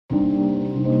This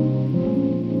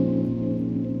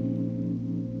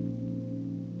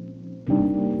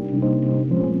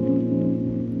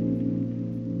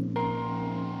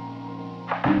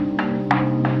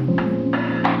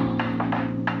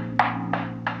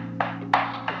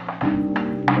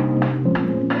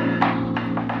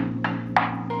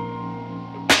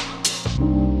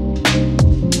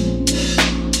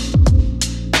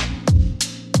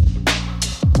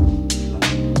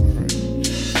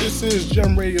is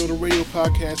Gem Radio, the radio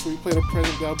podcast where we play the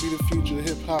present, that'll be the future, the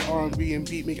hip-hop, R&B, and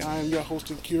beat maker. I am your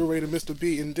host and curator, Mr.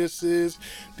 B, and this is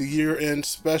the year-end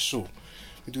special.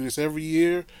 We do this every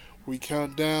year. We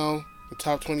count down the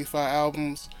top 25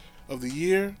 albums of the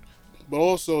year, but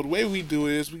also the way we do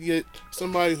it is we get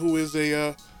somebody who is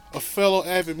a fellow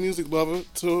avid music lover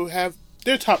to have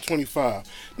their top 25.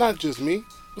 Not just me,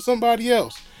 but somebody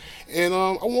else. And I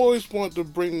always want to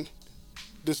bring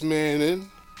this man in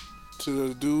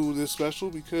to do this special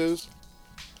because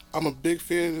I'm a big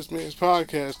fan of this man's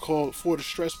podcast called For the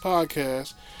Stress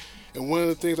Podcast. And one of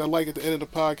the things I like at the end of the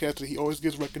podcast is that he always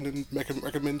gives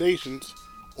recommendations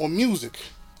on music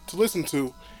to listen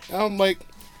to. And I'm like,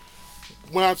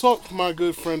 when I talk to my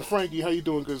good friend Frankie, how you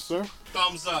doing, good sir?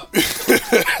 Thumbs up.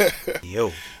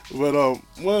 Yo. But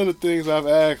one of the things I've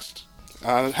asked,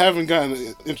 I haven't gotten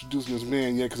to introduce this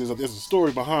man yet because there's a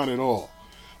story behind it all.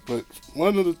 But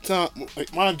one of the time,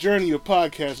 like my journey of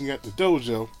podcasting at the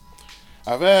dojo,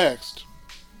 I've asked,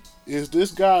 is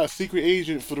this guy a secret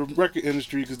agent for the record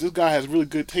industry? Because this guy has really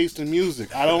good taste in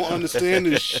music. I don't understand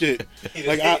this shit.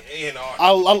 Like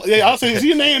I'll say, is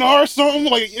he an A&R or something?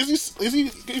 Like is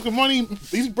he getting money?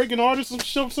 He's breaking artists and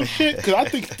some shit. Because I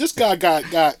think this guy got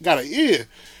an ear,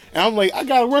 and I'm like, I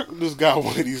gotta work with this guy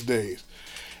one of these days.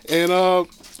 And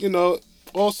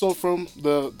also from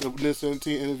the NISNT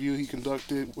interview he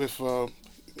conducted with I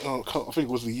think it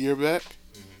was a year back.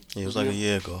 Yeah, it was like a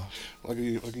year ago. Like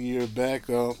a year back,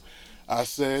 I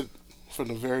said from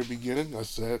the very beginning,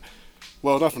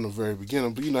 well, not from the very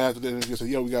beginning, but after the interview, I said,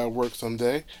 yo, we gotta work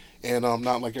someday. And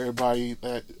not like everybody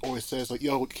that always says, like,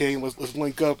 yo, Kane, let's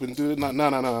link up and do it. No. I'm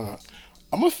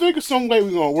gonna figure some way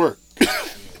we're gonna work.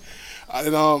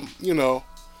 And,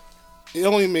 it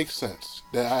only makes sense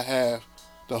that I have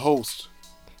the host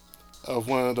of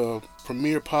one of the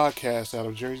premier podcasts out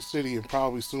of Jersey City and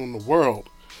probably soon the world,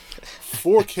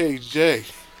 4KJ.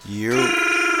 You.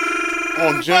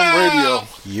 On Gem Radio.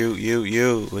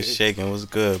 You. What's shaking? What's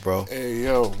good, bro? Hey,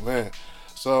 yo, man.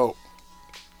 So,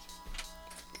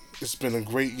 it's been a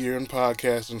great year in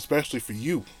podcasting, especially for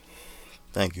you.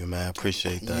 Thank you, man. I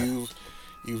appreciate that.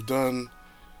 You've done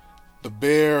the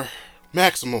bare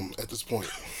maximum at this point.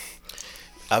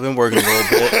 I've been working a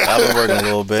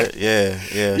little bit. Yeah.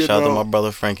 Shout out to my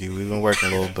brother Frankie. We've been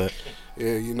working a little bit.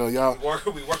 Yeah, y'all. We work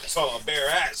until our bare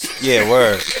ass. Yeah,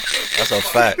 word. That's a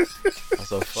fact.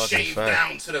 That's a fucking Shave fact.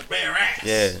 down to the bare ass.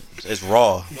 Yeah, it's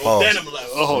raw. No denim left.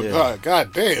 Oh, yeah.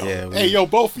 God damn. Yeah, hey, yo,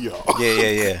 both of y'all.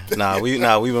 Yeah.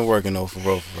 We've been working though for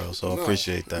real. So I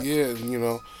appreciate that. Yeah,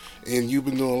 and you've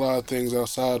been doing a lot of things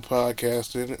outside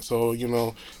podcasting. So,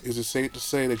 is it safe to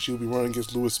say that you'll be running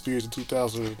against Louis Spears in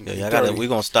 2030? Yeah, we're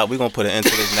gonna stop. We're gonna put an end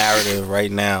to this narrative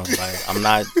right now. Like, I'm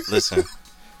not, listen.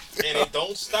 And it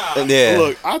don't stop. Yeah.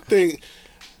 Look, I think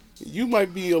you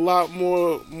might be a lot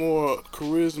more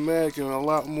charismatic and a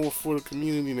lot more for the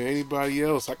community than anybody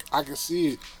else. I can see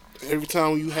it. Every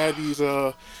time you have these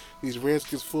rants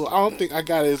gets full, I don't think I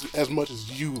got it as much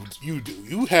as you do.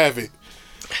 You have it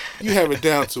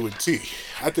down to a T.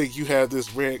 I think you have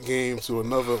this rant game to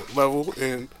another level,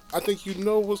 and I think you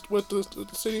know what the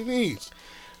city needs.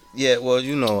 Yeah, well,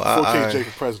 4KJ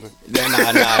for president. Nah,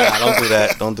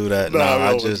 don't do that.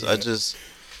 I just,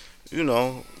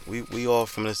 we all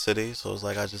from the city, so it's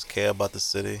like I just care about the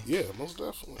city. Yeah, most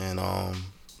definitely. And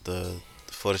the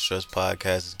For the Stress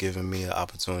podcast is giving me an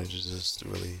opportunity to just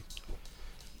really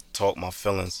talk my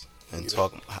feelings and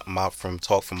talk from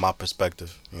my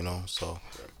perspective, So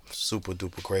super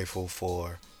duper grateful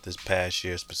for this past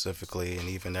year specifically, and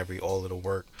even all of the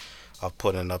work I've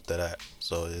put in up to that.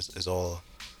 So it's all,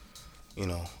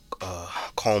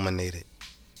 culminated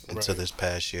into this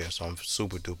past year. So I'm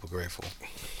super duper grateful.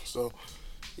 So,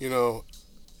 for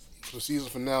the season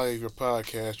finale of your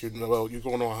podcast, you're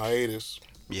going on hiatus.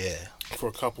 Yeah. For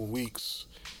a couple weeks.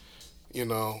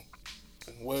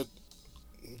 What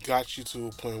got you to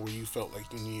a point where you felt like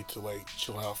you need to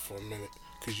chill out for a minute?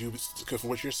 Because from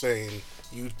what you're saying,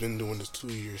 you've been doing this 2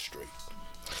 years straight.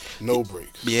 No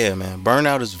breaks. Yeah, man.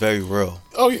 Burnout is very real.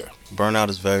 Oh, yeah. Burnout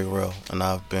is very real. And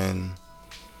I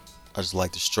just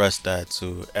like to stress that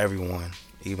to everyone,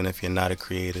 even if you're not a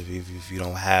creative, even if you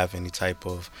don't have any type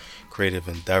of creative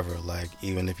endeavor, like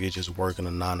even if you're just working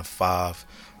a 9 to 5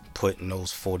 putting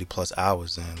those 40 plus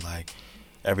hours in. Like,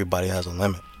 everybody has a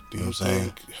limit. Do You know you what I'm saying?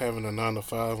 think having a 9 to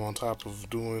 5 on top of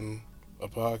doing a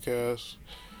podcast,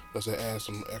 does it add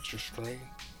some extra strain?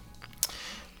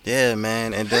 Yeah,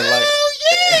 man. And then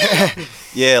like,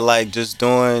 yeah, like just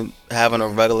having a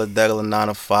regular 9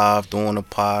 to 5, doing a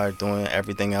pod, doing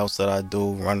everything else that I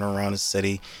do, running around the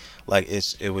city. Like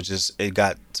it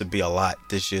got to be a lot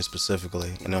this year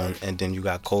specifically, you know. Right. And then you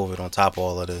got COVID on top of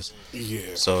all of this,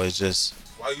 Yeah. so it's just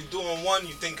While you doing one,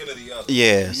 you thinking of the other.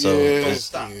 yeah. So Yeah, Don't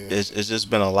stop. yeah. it's just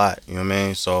been a lot, you know what I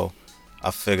mean? So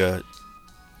I figured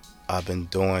I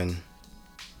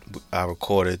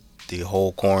recorded the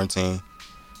whole quarantine.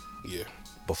 Yeah.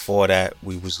 Before that,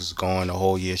 we was just going the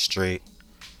whole year straight,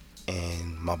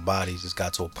 and my body just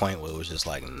got to a point where it was just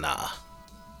like, nah.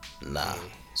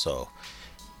 So,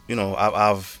 you know,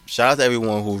 I've shout out to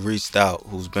everyone who reached out,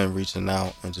 who's been reaching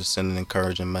out and just sending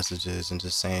encouraging messages and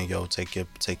just saying, yo, take your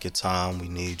time, we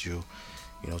need you.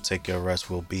 You know, take your rest,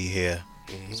 we'll be here.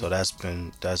 Mhm. So that's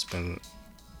been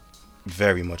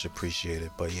very much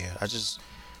appreciated. But yeah,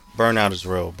 burnout is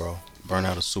real, bro.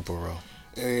 Burnout is super real.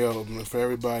 And yo, for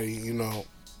everybody, you know,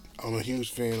 I'm a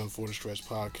huge fan of For the Stretch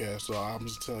podcast, so I'm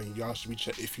just telling you, y'all should be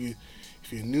if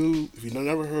you're new, if you've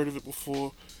never heard of it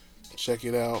before, check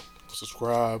it out,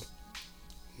 subscribe,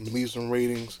 leave some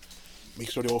ratings,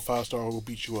 make sure the old 5-star will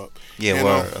beat you up. Yeah, And,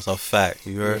 word. That's a fact.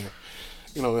 You heard? yeah,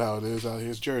 you know how it is out here.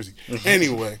 It's Jersey.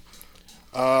 Anyway,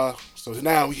 so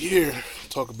now we here to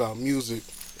talk about music,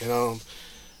 and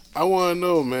I want to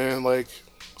know, man, like,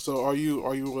 so are you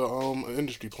an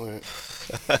industry plant?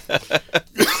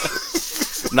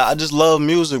 Nah, I just love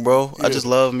music, bro. Yeah. I just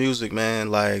love music, man.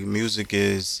 Like music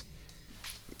is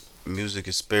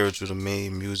spiritual to me.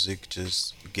 Music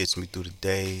just gets me through the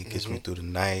day, gets me through the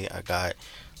night.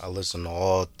 I listen to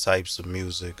all types of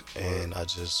music, and I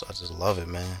just love it,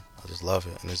 man. I just love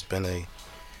it, and it's been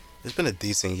a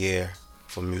decent year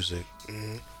for music.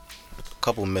 Mm-hmm. A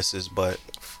couple misses, but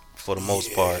for the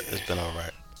most part, it's been all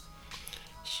right.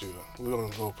 Shoot, we're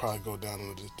gonna probably go down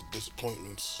into the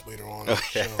disappointments later on in the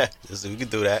show. We can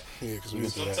do that. Yeah, because we can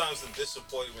do that. Sometimes the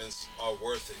disappointments are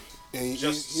worth it. And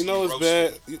Just you know to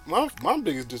it's see bad. My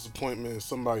biggest disappointment is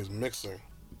somebody's mixer.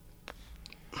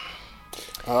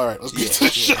 All right, let's get to the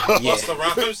show. Busta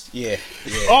Rhymes. Yeah.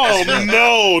 Oh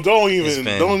no! Don't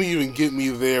been- even get me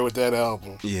there with that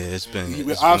album. Yeah, it's been.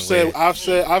 I've weird.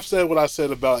 said what I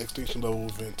said about Extinction Level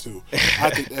Event 2. I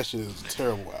think that shit is a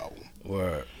terrible album.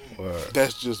 Word.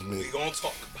 That's just me. We gonna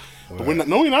talk about But we're not.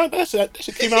 No, we're not. That shit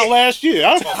came out last year.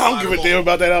 I don't give a damn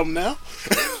about that album now.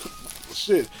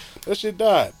 Shit, that shit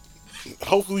died.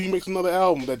 Hopefully, he makes another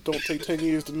album that don't take 10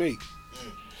 years to make.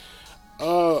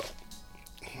 Oh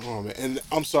man, and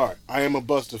I'm sorry, I am a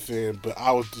Busta fan, but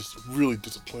I was just really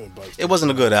disappointed by it. It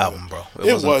wasn't a good album, bro.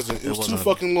 It wasn't. It was too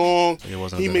fucking long. It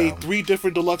wasn't. He a good made album. 3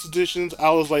 different deluxe editions. I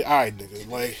was like, all right, nigga,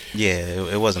 like Yeah,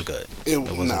 it wasn't good.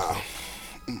 wasn't nah.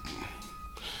 good.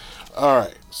 All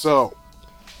right, so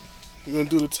we're gonna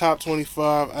do the top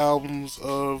 25 albums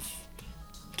of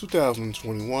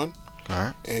 2021. All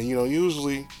right. And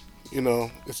usually,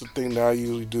 it's a thing that I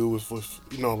usually do with a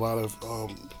lot of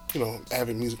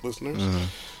avid music listeners. Mhm.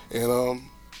 And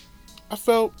I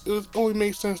felt it only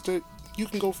made sense that you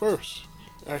can go first.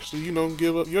 Actually,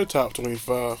 give up your top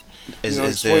 25. Is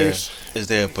explain-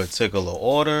 there a particular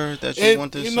order that you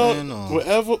want this in? Or?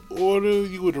 Whatever order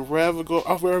you would rather go,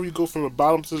 I'd rather you go from the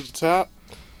bottom to the top.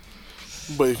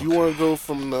 But if you want to go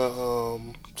from the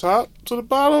top to the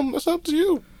bottom, that's up to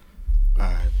you.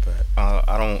 Alright, but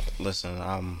I don't listen.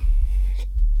 I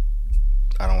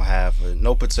don't have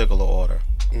no particular order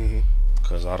Mm-hmm.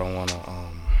 because I don't want to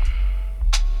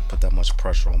put that much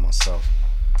pressure on myself.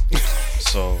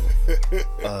 So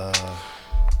I'm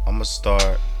gonna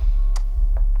start.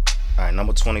 All right,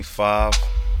 number 25.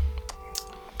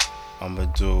 I'm gonna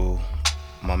do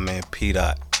my man P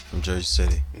Dot from Jersey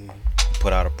City. Mm-hmm. He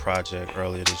put out a project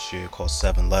earlier this year called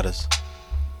 7 Letters.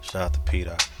 Shout out to P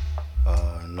Dot.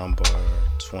 Number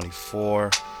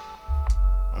 24.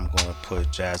 I'm gonna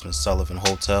put Jasmine Sullivan,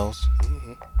 Hotels.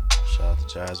 Mm-hmm. Shout out to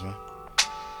Jasmine.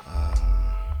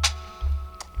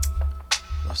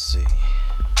 Let's see.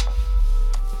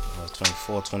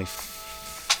 24,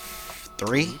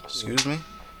 23. Excuse me.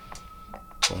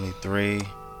 23.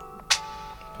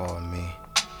 Pardon me.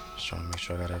 Just trying to make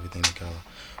sure I got everything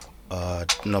together.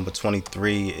 Number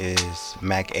 23 is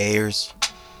Mac Ayers,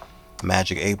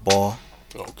 Magic 8 Ball.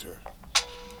 Okay.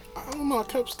 I don't know. I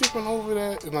kept skipping over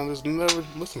that, and I just never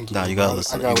listened to it. Nah, you gotta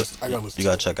listen. I gotta listen. You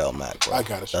gotta check out Mac, bro. I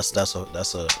gotta. That's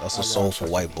a soulful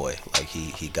white boy. Like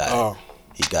he got it. Oh,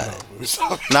 He got it.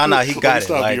 No, Nah, he got it.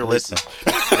 stop Like, being listen,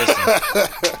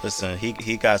 listen.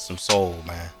 He got some soul,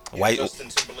 man. White. Justin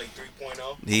Timberlake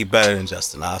 3.0. He better than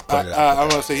Justin. I'll put it out. I'm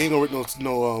gonna say he ain't gonna rip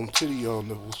no titty on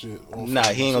the shit. Nah,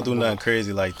 he ain't gonna do nothing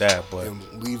crazy like that. But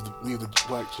And leave the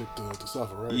black chick to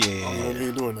suffer, right? Yeah. You know, he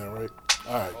ain't doing that, right?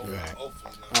 All right, good. Right.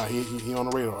 Hopefully not. All right, he on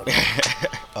the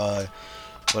radar.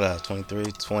 what else?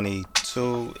 23,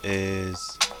 22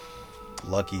 is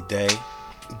Lucky Day.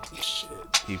 Shit.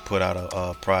 He put out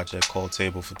a project called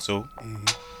Table for Two.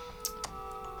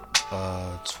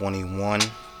 21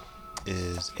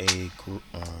 is a group.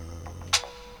 What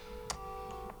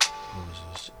was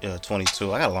this? Yeah,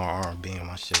 22. I got a lot of R&B in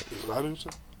my shit. Is that it, sir?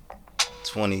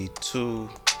 22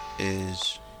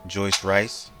 is Joyce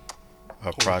Rice.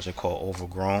 Her project called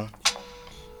Overgrown.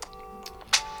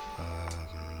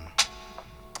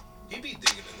 He be digging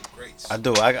in the greats. I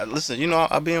do. Listen. You know,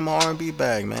 I be in my R&B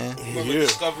bag, man. Remember Yeah.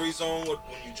 Discovery Zone when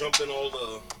you jump in all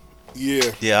the.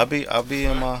 Yeah. Yeah, I'll be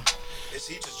in my. Is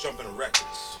he just jumping in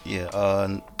records?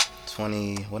 Yeah.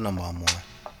 20. What number I'm on?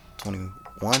 21.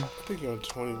 I think you're on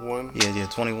 21. Yeah.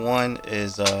 21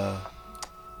 is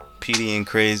PD and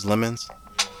Craze Lemons.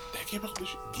 That came out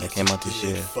this year. That came out this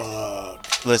year.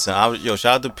 Fuck. Listen, shout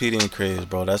out to PD and Craze,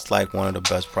 bro. That's like one of the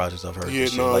best projects I've heard. Yeah,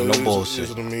 this year. Like no bullshit.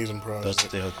 It's an amazing project. That's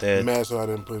still there. Mad so I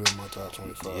didn't put it in my top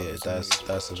 25. Yeah, It's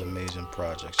that's amazing an amazing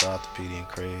project. Shout out to PD and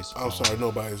Craze. I'm sorry,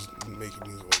 nobody's making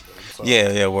music like that. I'm sorry.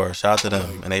 Yeah, word. Shout out to them,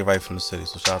 Like- and they right from the city.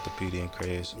 So shout out to PD and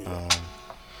Craze. Yeah.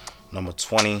 Number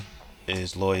 20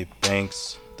 is Lloyd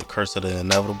Banks, The Curse of the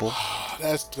Inevitable.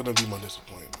 That's gonna be my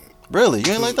disappointment. Really,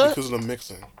 you ain't like that? Because of the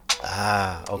mixing.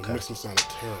 Ah, The okay. mixing sounded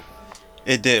terrible.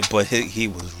 It did, but he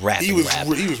was rapping. He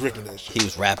was ripping that shit. He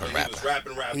was rapping. He was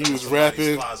rapping. He was in somebody's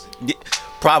rapping. closet. Yeah,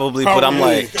 probably, but I'm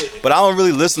Probably. like, but I don't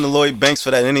really listen to Lloyd Banks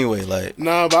for that anyway. Like,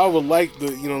 Nah, but I would like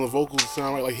the vocals to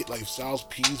sound right. Like Styles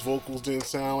P's vocals didn't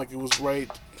sound like it was right.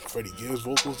 Freddie Gibbs'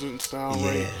 vocals didn't sound Yeah,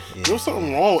 right. yeah, There was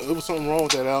something wrong. It was something wrong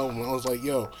with that album. I was like,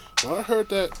 yo, when I heard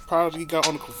that project he got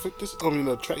on the Conflicted,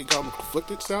 the track he got on the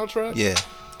Conflicted soundtrack, yeah,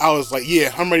 I was like,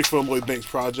 yeah, I'm ready for a Lloyd Banks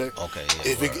project. okay,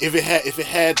 yeah, If word. it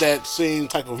had that same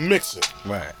type of mixing,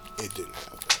 Right. it didn't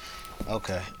have that.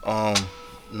 Okay.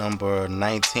 Number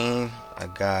 19, I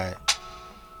got.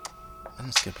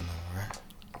 I'm skipping over, right?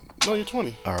 No, you're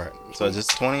 20. All right. So is this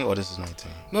 20 or this is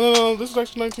 19? No, this is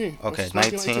actually 19. Okay, This is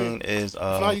 19 is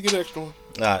Now you get an extra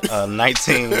one.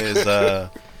 19 is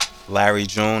Larry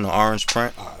June, the Orange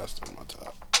Print. That's still in my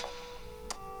top.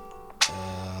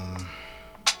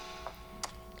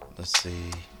 Let's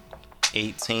see.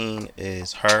 18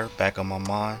 is Her, Back on My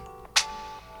Mind.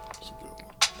 That's a good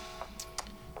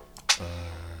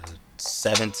one.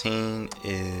 17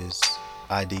 is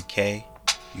IDK,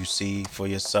 You See For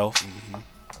Yourself.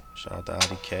 Shout out to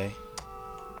IDK.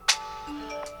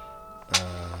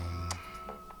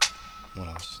 What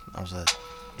else? I was at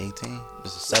 18.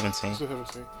 This is 17. Still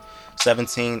 17.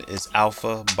 17 is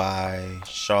Alpha by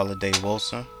Charlotte Day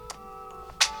Wilson.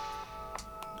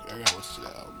 I gotta listen to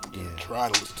that album. Yeah. Try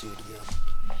to listen to it again.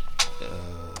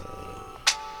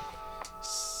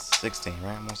 16,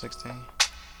 right? I'm on 16.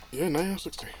 Yeah, 9 or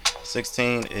 16.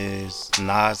 16 is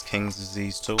Nas, King's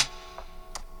Disease 2. I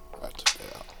took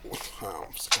that out. I'm kind of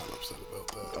upset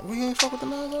about that. We ain't fuck with the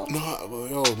Nas album? No,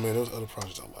 well, man, there was other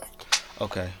projects I liked.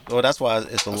 Okay. Well, that's why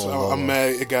it's a little So lower. I'm mad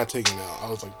it got taken out. I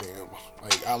was like, damn.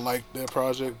 Like, I like that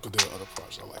project, but there are other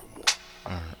projects I like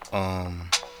more.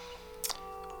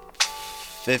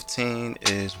 15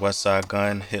 is West Side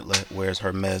Gun, Hitler Wears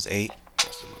Hermes 8.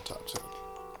 That's in my top 10.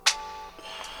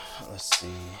 Let's see.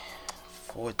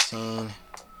 14.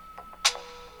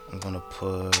 I'm gonna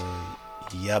put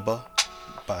Yebba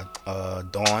by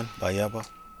Dawn by Yebba.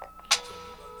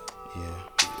 Yeah.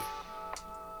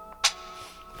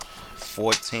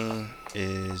 14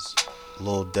 is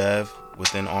Lil Dev,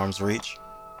 Within Arm's Reach.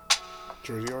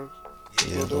 Jersey artist?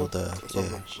 Yeah, Lil Dev. That's Yeah, all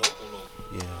right.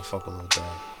 yeah, I fuck with Lil Dev.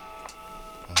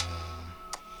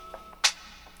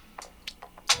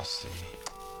 Let's see.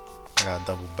 I gotta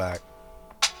double back.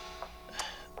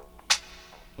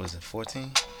 Was it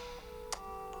 14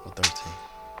 or 13?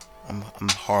 I'm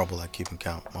horrible at keeping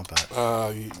count. My bad.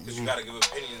 Because you gotta give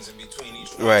opinions in between each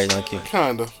one. Right, so, like you-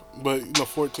 Kind of. But,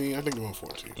 14. I think you're on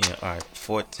 14. Yeah, all right.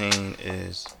 14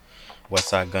 is West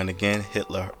Side Gun again.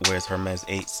 Hitler Wears Hermes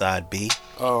 8 Side B.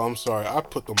 Oh, I'm sorry. I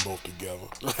put them both together.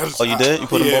 Oh, you did? You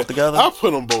put them both together? I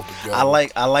put them both together.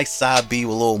 I like Side B a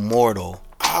little more though.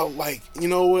 You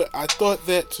know what? I thought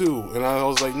that too, and I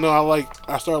was like, no,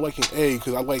 I started liking A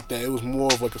because I like that. It was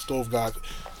more of like a Stove God.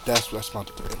 That's my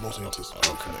most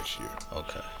anticipated for next year.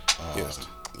 Okay. Yes,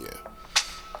 yeah.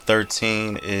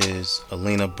 13 is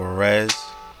Alina Perez,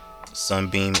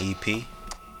 Sunbeam EP.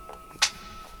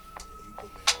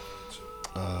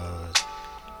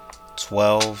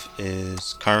 12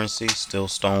 is Currency, Still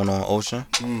Stone on Ocean.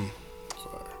 Sorry.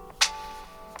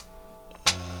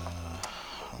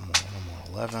 I'm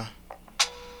on 11.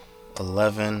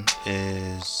 11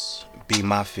 is Be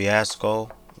My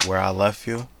Fiasco, Where I Left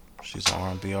You. She's an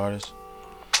R&B artist.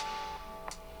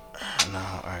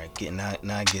 Now, all right,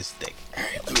 now it gets thick. All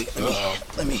right,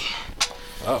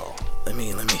 let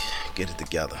me get it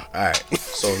together. All right,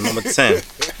 so number 10.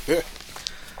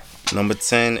 Number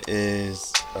 10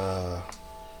 is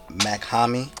Mac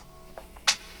Hami.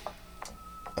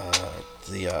 What's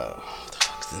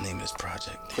the name of this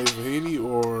project? Pray for Haiti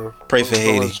or Pray for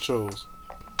Haiti. Chose?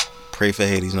 Pray for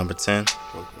Haiti's number 10.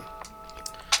 Okay.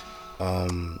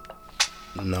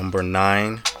 Number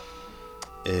 9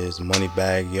 is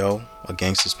Moneybagg Yo, A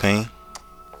Gangsta's Pain.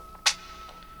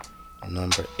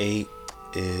 Number 8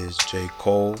 is J.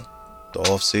 Cole, The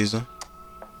Off Season.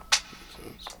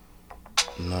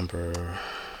 Number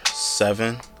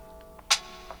 7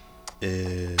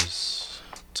 is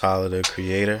Tyler, the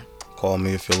Creator, Call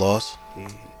Me If You're Lost.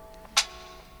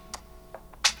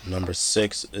 Number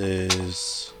 6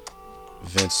 is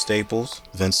Vince Staples.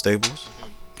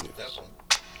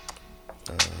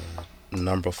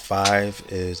 Number 5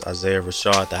 is Isaiah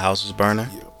Rashad, The House is Burning.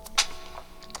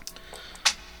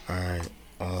 Alright.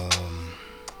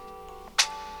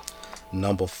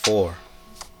 Number 4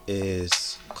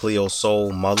 is Cleo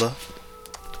Soul, Mother.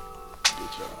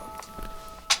 Good job.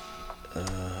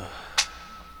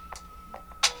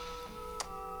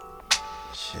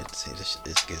 Shit, see,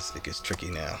 it gets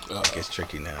tricky now.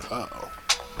 Uh-oh.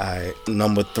 Alright,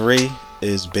 number 3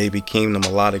 is Baby Keem, The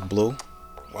Melodic Blue.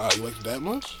 Wow, you like it that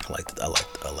much? I like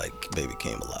Baby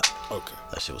Keem a lot. Okay.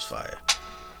 That shit was fire.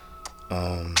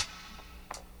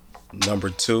 Number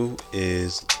 2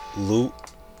 is Loot,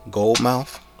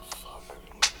 Goldmouth.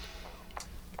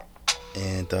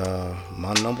 And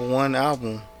my number 1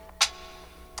 album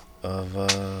of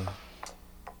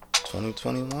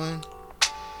 2021,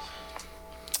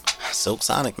 Silk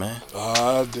Sonic, man.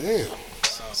 Ah, damn.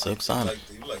 Silk Sonic.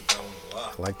 You like that one a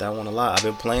lot. I like that one a lot. I've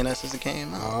been playing that since it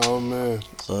came out. Oh, man.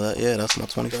 So that's my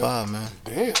 25, man.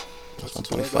 Damn. That's my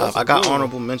 25. I got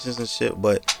honorable mentions and shit,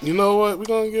 but you know what? We're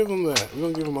gonna give them that. We're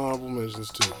gonna give them honorable mentions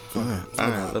too. all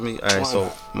right.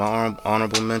 So my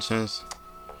honorable mentions.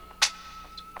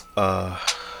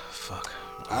 Fuck.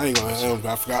 I ain't gonna have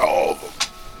them. I forgot all of them.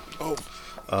 Oh.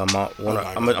 I'm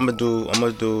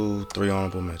gonna do 3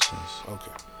 honorable mentions.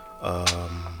 Okay.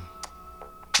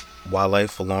 Wale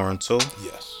for Lauren 2.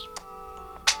 Yes.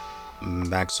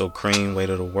 Maxo Cream, Weight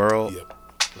of the World. Yep.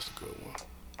 That's a good one.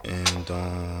 And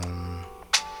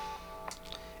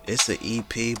it's an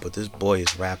EP, but this boy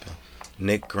is rapping.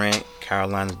 Nick Grant,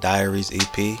 Carolina Diaries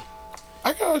EP.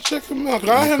 I gotta check him out.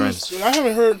 I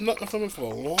haven't heard nothing from him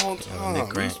for a long time. Nick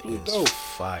Grant He's really is dope.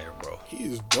 fire, bro. He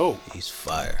is dope. He's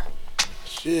fire.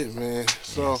 Shit, man.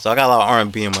 So I got a lot of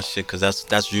R&B in my shit because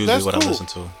that's usually what cool. I listen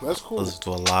to. That's cool. I listen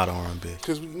to a lot of R&B.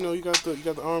 Because you got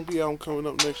the R&B album coming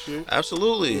up next year.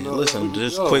 Absolutely. You know, Listen,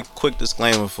 just quick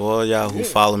disclaimer for all y'all who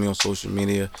follow me on social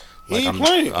media.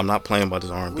 I'm not playing about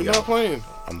this R&B. We're not playing.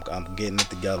 I'm getting it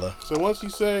together. So once he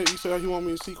said how he want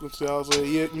me to sequence it, I was like,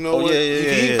 yeah, you know what? Yeah,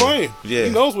 he ain't playing. Yeah.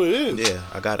 He knows what it is. Yeah,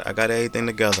 I got everything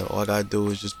together. All I gotta do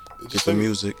is just get the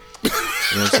music. You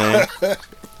know what I'm saying?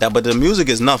 But the music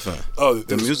is nothing. Oh,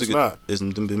 the music not.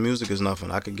 The music is nothing.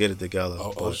 I could get it together.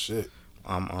 Oh shit.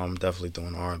 I'm definitely doing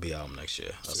an R&B album next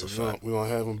year. That's a fact. We're gonna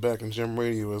have him back in Gem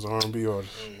Radio as R&B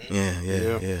artist.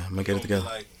 Mm-hmm. Yeah. I'm gonna get it together.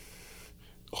 Like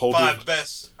 5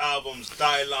 best albums,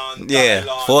 Dylan.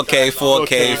 4K.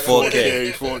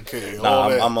 Nah,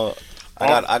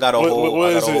 I got a whole.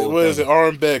 What is it?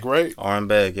 R&Beg, right?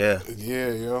 R&Beg, yeah.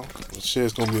 Yeah, yo.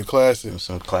 Shit's gonna be a classic.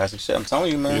 Some classic shit. I'm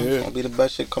telling you, man. Yeah. It's gonna be the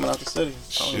best shit coming out the city.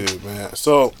 Shit, man.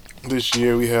 So this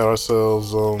year we had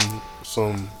ourselves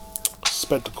some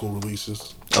spectacle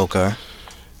releases. Okay.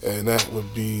 And that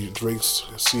would be Drake's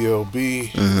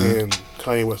CLB and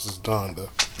Kanye West's Donda.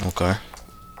 Okay.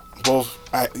 Both,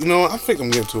 I think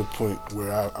I'm getting to a point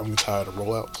where I'm tired of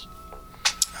rollouts.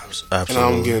 Absolutely. And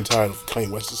I'm getting tired of Kanye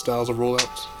West's styles of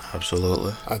rollouts.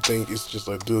 Absolutely. I think it's just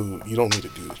like, dude, you don't need to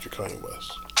do this. You're Kanye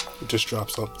West. Just drop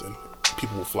something.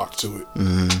 People will flock to it.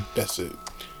 Mm-hmm. That's it.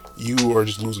 You are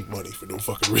just losing money for no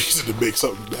fucking reason to make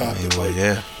something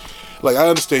happen. Like, I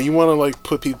understand you want to like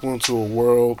put people into a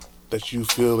world that you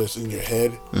feel that's in your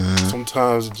head. Mm-hmm.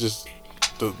 Sometimes it just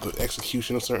the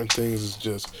execution of certain things is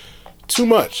just too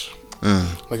much.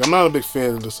 Like, I'm not a big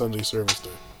fan of the Sunday service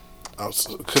thing.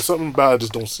 Because something about it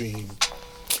just don't seem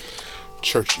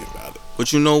churchy about it.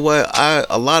 But you know what?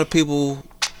 A lot of people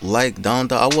like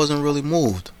Donda. I wasn't really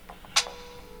moved.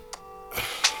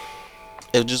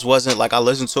 it just wasn't like I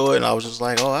listened to it and I was just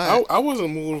like, oh, all right. I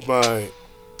wasn't moved by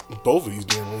both of these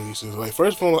damn releases. Like,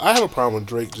 first of all, I have a problem with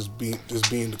Drake just being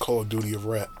the Call of Duty of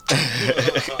rap,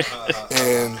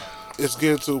 and it's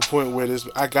getting to a point where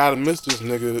I gotta miss this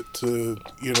nigga to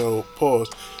pause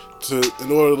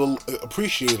in order to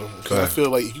appreciate him. Because I feel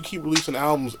like if you keep releasing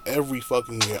albums every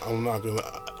fucking year, I'm not gonna.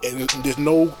 And there's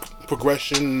no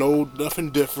progression,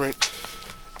 nothing different.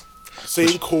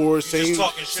 Same chords, same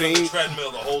talking shit on the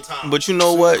treadmill the whole time. But you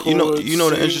know what? You know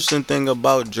the interesting thing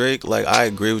about Drake. Like, I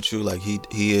agree with you. Like, he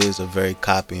is a very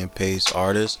copy and paste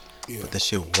artist. Yeah. But that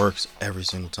shit works every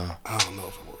single time. I don't know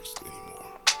if it works anymore.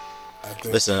 I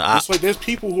think it's like there's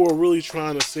people who are really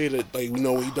trying to say that, like, when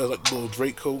he does like little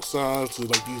Drake co-signs to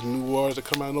like these new artists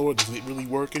that come out of nowhere, does it really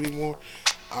work anymore?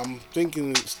 I'm thinking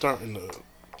it's starting to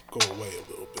go away a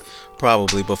little bit.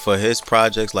 Probably, but for his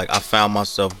projects, like, I found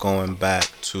myself going back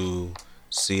to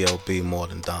CLB more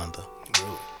than Donda.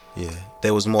 Really? Yeah,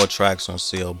 there was more tracks on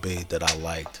CLB that I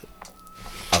liked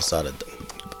outside of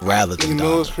rather than Donda. You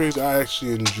know what's crazy? I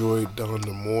actually enjoyed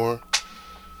Donda more.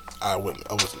 I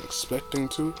wasn't expecting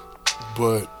to,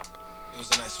 but it was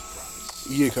a nice surprise.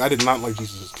 Yeah, because I did not like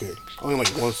Jesus is King. I only like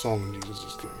one song in Jesus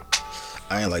is King.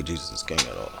 I ain't like Jesus is King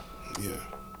at all. Yeah.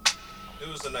 It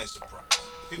was a nice surprise.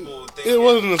 People would think it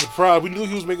wasn't a surprise. We knew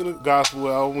he was making a gospel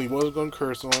album. He wasn't going to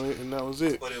curse on it, and that was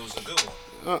it. But it was a good one.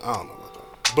 I don't know about that.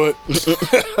 But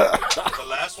the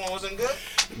last one wasn't good?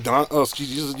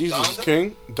 Jesus is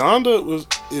King. Donda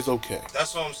is okay.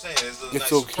 That's what I'm saying. It's a nice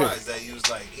surprise that he was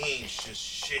like, he ain't just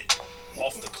shit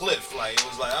off the cliff. Like, it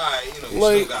was like, all right, you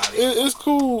still got it. It's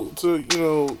cool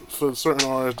to, for certain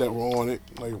artists that were on it,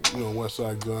 like,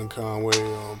 Westside Gun, Conway,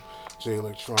 Jay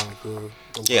Electronica.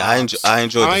 Yeah, I enjoyed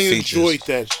the features. I enjoyed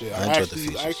that shit.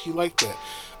 I actually like that.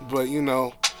 But,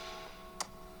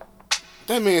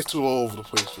 that man's too all over the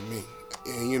place for me.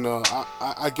 And,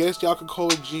 I guess y'all could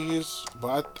call it genius,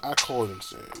 but I call it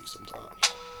insanity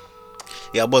sometimes.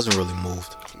 Yeah, I wasn't really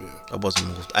moved. Yeah. I wasn't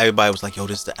moved. Everybody was like, yo,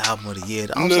 this is the album of the year.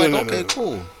 I was okay,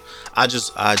 cool. I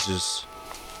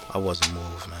wasn't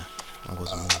moved, man. I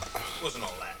wasn't moved. It wasn't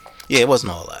all that. Yeah, it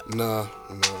wasn't all that. Nah.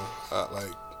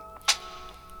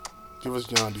 Give us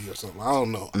Yandhi or something. I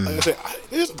don't know. Like I said,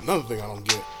 there's another thing I don't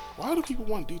get. Why do people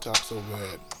want Detox so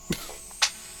bad?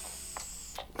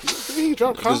 Didn't he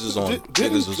drop Compton?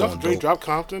 Didn't Drake drop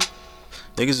Compton?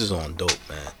 Niggas is on dope,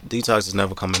 man. Detox is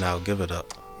never coming out. Give it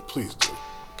up. Please do.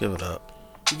 Give it up.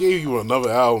 He gave you another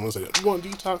album and said, you want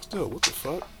Detox still? What the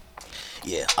fuck?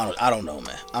 Yeah, I don't know,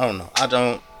 man. I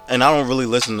don't really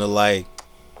listen to, like,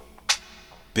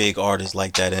 big artists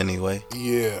like that anyway.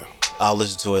 Yeah. I'll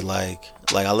listen to it like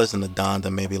I listened to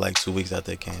Donda maybe like 2 weeks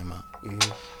after it came out.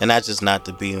 Mm-hmm. And that's just not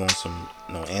to be on some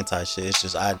anti shit. It's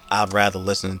just I'd rather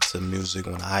listen to music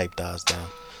when the hype dies down.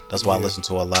 That's why I listen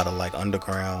to a lot of like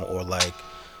underground or like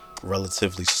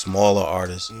relatively smaller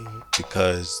artists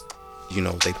because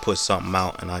they put something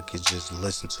out and I could just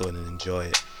listen to it and enjoy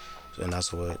it. And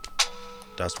that's what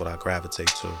I gravitate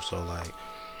to. So like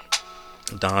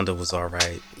Donda was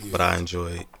alright, but I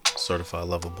enjoyed Certified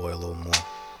Lover Boy a little more.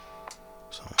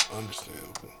 So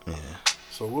understandable. Yeah.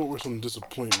 So what were some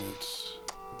disappointments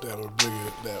that were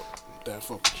bigger that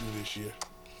fucked with you this year?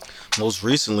 Most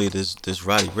recently, this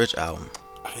Roddy Ricch album.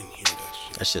 I didn't hear that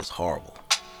shit. That shit's horrible.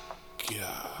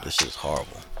 God. This shit's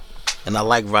horrible. And I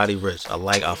like Roddy Ricch.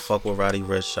 I fuck with Roddy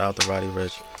Ricch. Shout out to Roddy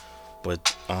Ricch.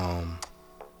 But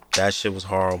that shit was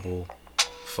horrible.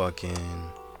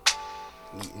 Fucking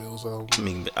Meek Mill's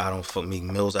album. Meek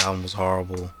Mill's album was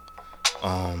horrible.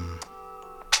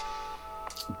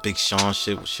 Big Sean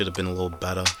shit should have been a little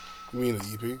better. You mean the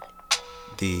EP?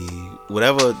 The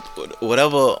whatever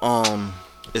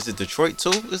is it Detroit 2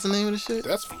 is the name of the shit?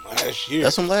 That's from last year.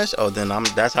 That's from last year? Oh, then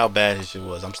that's how bad his shit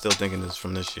was. I'm still thinking this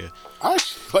from this year. I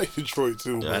actually like Detroit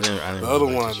 2. Yeah, I didn't the other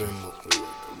one I didn't look really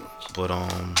like that much. But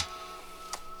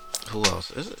who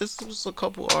else? It was a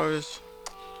couple artists.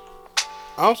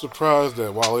 I'm surprised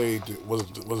that Wale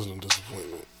wasn't a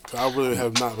disappointment. I really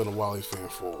have not been a Wale fan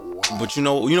for a while. But you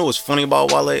know what's funny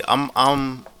about Wale?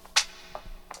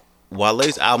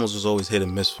 Wale's albums was always hit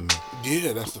and miss for me.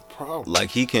 Yeah, that's the problem. Like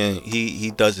he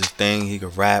does his thing. He can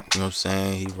rap. You know what I'm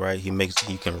saying?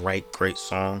 He can write great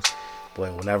songs.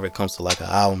 But whenever it comes to like an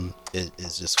album,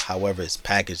 it's just however it's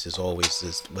packaged is always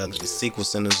just whether the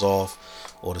sequencing is off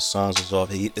or the songs is off.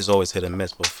 It's always hit and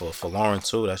miss. But for Lauren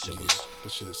too, that shit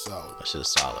is solid. That shit is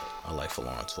solid. I like for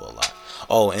Lauren too a lot.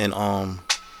 Oh, and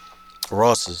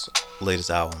Ross's latest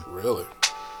album. Really?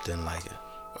 Didn't like it.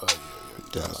 Oh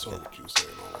yeah. I saw what you were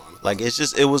saying. Like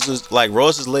it was just like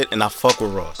Ross is lit, and I fuck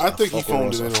with Ross. I think he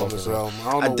phoned it in on this album.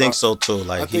 I think so too.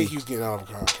 Like I think he's getting out of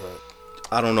contract.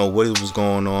 I don't know what it was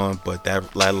going on, but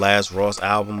that last Ross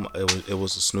album, it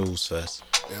was a snooze fest.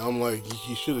 And I'm like,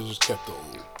 he should have just kept the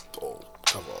old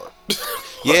cover art.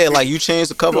 Yeah, like you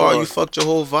changed the cover art, you fucked your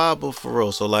whole vibe up for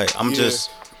real. So like,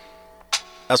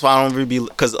 that's why I don't really be,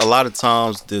 because a lot of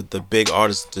times the big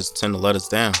artists just tend to let us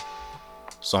down.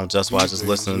 So that's why I just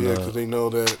listen. Yeah, because they know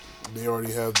that they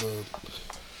already have the,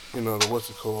 the what's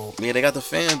it called? Yeah, they got the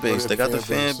fan base. They got the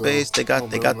fan base. They got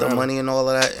the money and all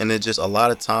of that. And it just, a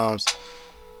lot of times,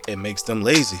 it makes them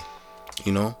lazy.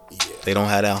 Yeah. They don't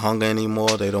have that hunger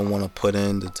anymore. They don't want to put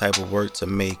in the type of work to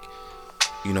make,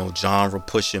 genre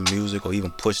pushing music or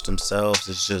even push themselves.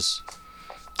 It's just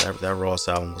that Ross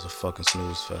album was a fucking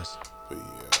snooze fest. But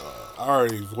yeah, I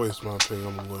already voiced my opinion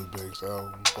on the Lloyd Banks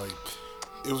album. Like,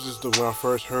 it was just when I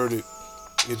first heard it,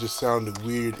 it just sounded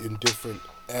weird in different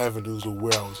avenues of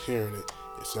where I was hearing it.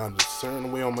 It sounded a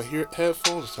certain way on my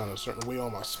headphones. It sounded a certain way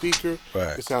on my speaker.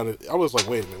 Right. I was like,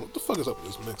 wait a minute, what the fuck is up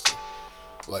with this mixing?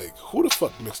 Like, who the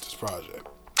fuck mixed this project?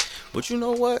 But you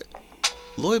know what?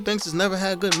 Lloyd Banks has never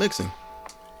had good mixing.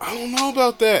 I don't know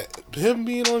about that. Him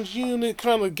being on G-Unit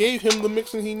kind of gave him the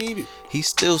mixing he needed. He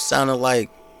still sounded like,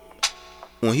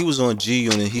 when he was on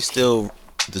G-Unit,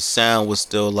 the sound was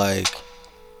still like,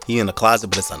 he in the closet,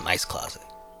 but it's a nice closet.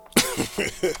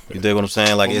 You dig what I'm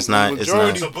saying? Like,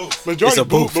 majority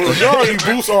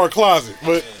booths are a closet,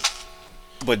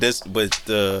 but this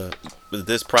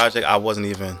project, I wasn't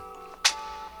even.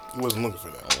 You wasn't looking for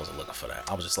that. I wasn't looking for that.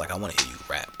 I was just like, I want to hear you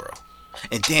rap, bro.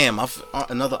 And damn,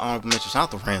 another honorable mention.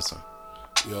 Shout out to Ransom.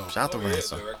 Yo, shout out to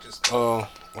Ransom. Oh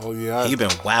yeah. He been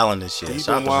wilding this shit.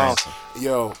 Shout out to Ransom.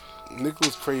 Yo,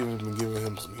 Nicholas Craven's been giving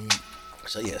him some heat.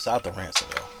 So yeah, shout out to Ransom,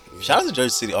 yo. Yeah. Shout out to Jersey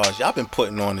City Artists. Y'all been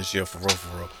putting on this year for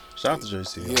real. Shout out to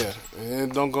Jersey City. Yeah,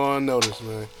 and don't go unnoticed,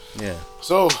 man. Yeah.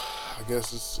 So, I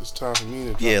guess it's time for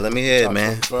me to. Yeah, let me hear it,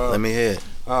 man. Let me hear it.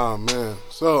 Oh man.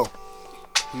 So,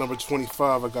 number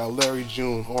 25, I got Larry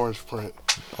June, Orange Print.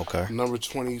 Okay. Number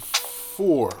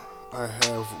 24, I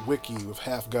have Wiki with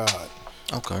Half God.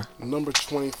 Okay. Number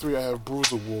 23, I have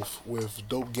Bruiser Wolf with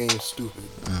Dope Game Stupid.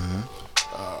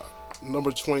 Mm-hmm.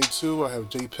 Number 22, I have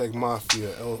JPEG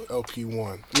Mafia, LP.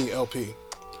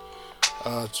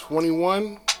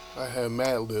 21, I have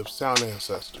Madlib, Sound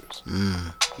Ancestors.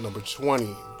 Number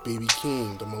 20, Baby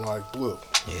King, The Melodic Blue.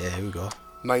 Yeah, here we go.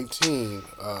 19,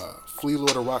 Flea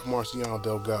Lord of Rock Marciano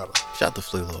Delgado. Shout out to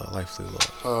Flea Lord. I like Flea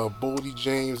Lord. Boldy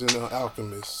James and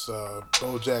Alchemist,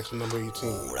 Bo Jackson, number 18.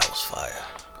 Ooh, that was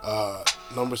fire.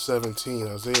 Number 17,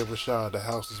 Isaiah Rashad, The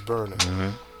House is Burning.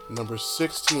 Mm-hmm. Number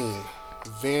 16,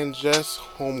 Van Jess,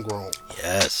 Homegrown.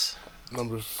 Yes.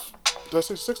 Did I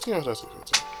say 16 or did I say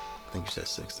 15? I think you said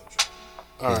 16.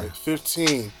 Alright,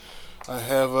 15, I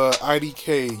have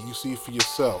IDK, You See For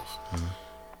Yourself.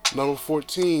 Mm-hmm. Number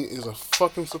 14 is a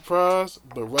fucking surprise,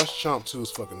 but Rush Chomp 2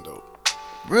 is fucking dope.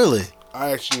 Really?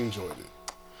 I actually enjoyed it.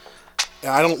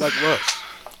 And I don't like Rush.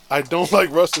 I don't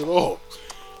like Rush at all.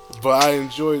 But I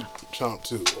enjoyed Chomp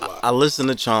 2 a lot. I listened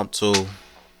to Chomp 2,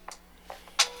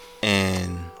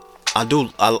 and I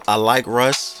like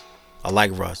Russ. I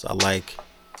like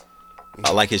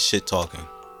his shit talking.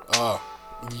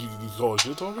 You call it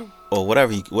shit talking? Or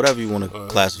whatever you want to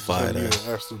classify it as.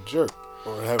 An absolute jerk.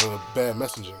 Or having a bad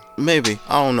messaging. Maybe.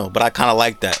 I don't know. But I kind of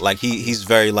like that. Like, he's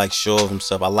very, like, sure of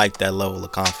himself. I like that level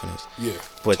of confidence. Yeah.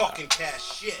 But talking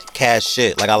cash shit. Cash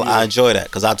shit. Like, I enjoy that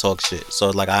because I talk shit.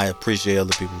 So, like, I appreciate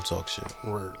other people who talk shit.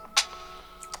 Word.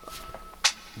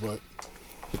 But,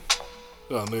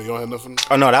 no, you don't have nothing?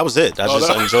 Oh, no, that was it. I just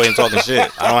enjoy him talking shit.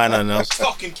 I don't have nothing else.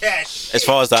 Talking cash shit. As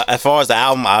far as the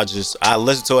album, I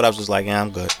listened to it. I was just like, yeah,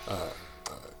 I'm good. All right.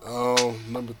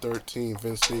 Number 13,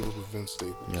 Vince Staples with Vince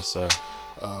Staples. Yes, sir.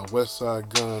 West Side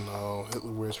Gun,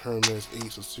 Hitler Wears Hermes,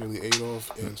 8 Sincerely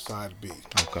Adolf, and Side B.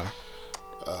 Okay.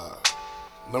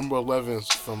 Number 11 is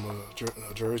from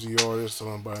a Jersey artist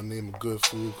by the name of Good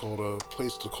Food called A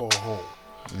Place to Call Home.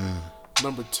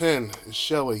 Number 10 is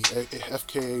Shelly,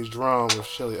 FKA Drum with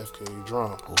Shelly, FKA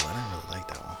Drum. Oh, I didn't really like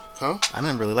that one. Huh? I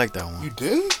didn't really like that one. You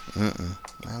didn't? I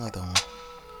didn't like that one.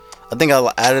 I think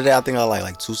I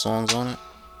like 2 songs on it.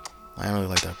 I didn't really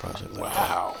like that project. Like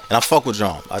wow. That. And I fuck with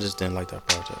John. I just didn't like that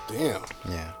project. Damn.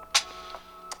 Yeah.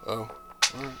 Oh. All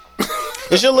right.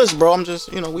 It's your list, bro. I'm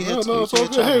just, we hit. No, it's all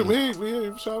good. Hey,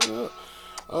 we chopping it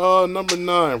up. Number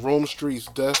 9, Rome Streets,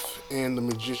 Death and the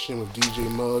Magician with DJ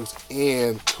Muggs,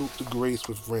 and Coupe de Grace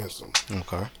with Ransom.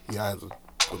 Okay. Yeah, I had to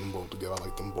put them both together. I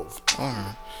like them both. All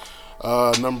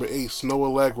right. Number 8, Snow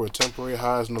Allegra, Temporary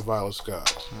Highs in the Violet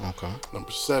Skies. Okay.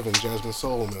 Number 7, Jasmine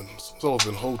Sullivan,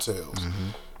 Hotels. Mm-hmm.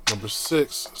 Number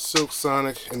 6, Silk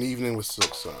Sonic, An Evening with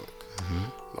Silk Sonic.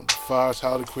 Mm-hmm. Number 5,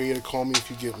 Tyler the Creator, Call Me If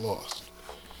You Get Lost.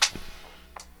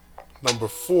 Number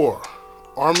 4,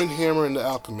 Arm & Hammer and the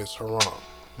Alchemist, Haram.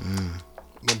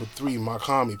 Number 3,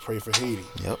 Makami, Pray for Haiti.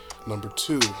 Yep. Number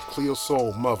 2, Cleo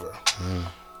Soul, Mother.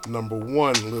 Number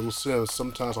 1, Little Sims,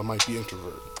 Sometimes I Might Be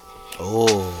Introvert.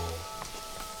 Oh.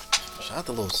 Shout out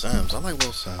to Lil Sims. I like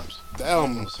Lil Sims. The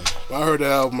album, when I heard the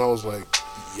album, I was like,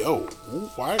 yo,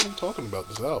 why are we talking about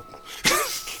this album?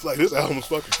 Like, this album is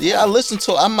fucking fun. Yeah, I listened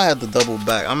to it. I might have to double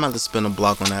back. I might have to spin a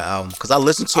block on that album. Because I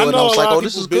listened to it and I was like, oh,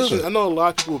 this is good. I know a lot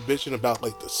of people were bitching about,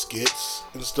 like, the skits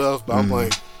and stuff, but I'm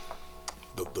like,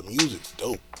 the music's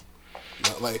dope.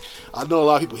 Like, I know a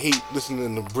lot of people hate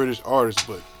listening to British artists,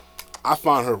 but I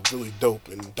find her really dope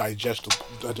and digestible.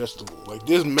 Like,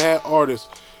 there's mad artists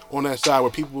on that side where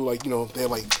people, like, you know, they're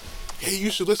like, hey, you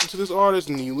should listen to this artist,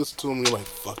 and you listen to them and you're like,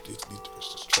 fuck this,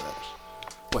 it's just trash.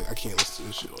 Like, I can't listen to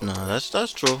this shit. No,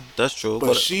 that's true. That's true.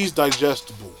 But she's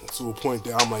digestible to a point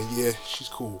that I'm like, yeah, she's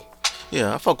cool.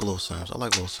 Yeah, I fuck with Lil Sims. I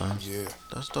like Lil Sims. Yeah.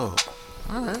 That's dope.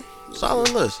 Alright. Solid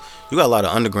list. You got a lot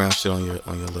of underground shit on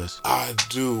your list. I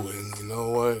do, and you know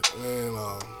what, man,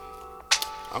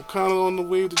 I'm kinda on the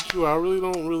wave that you. I really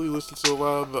don't listen to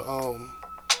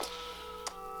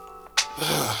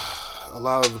a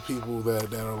lot of the people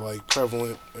that are like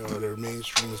prevalent or they're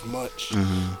mainstream as much.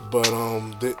 But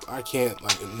I can't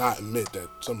like not admit that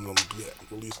some of them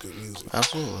release good music.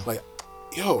 Absolutely. Like,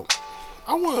 yo,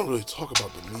 I want to really talk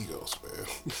about the Migos, man.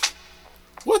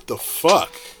 What the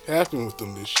fuck happened with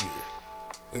them this year?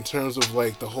 In terms of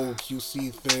like the whole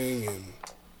QC thing, and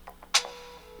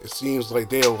it seems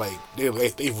like they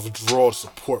withdraw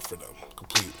support for them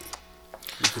completely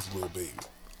because of Lil Baby.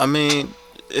 I mean,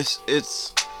 it's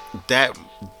that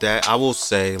I will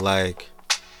say, like,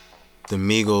 the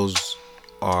Migos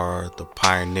are the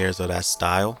pioneers of that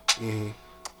style,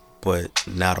 but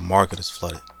now the market is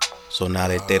flooded, so now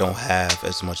they don't have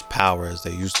as much power as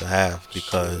they used to have,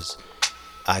 because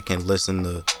I can listen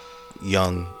to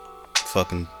Young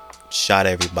fucking Shot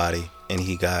Everybody and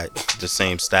he got the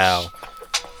same style.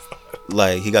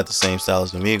 Like, he got the same style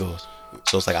as the Migos.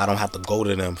 So it's like I don't have to go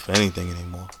to them for anything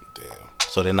anymore. Damn.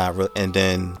 So they're not and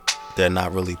then they're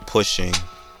not really pushing.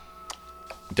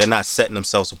 They're not setting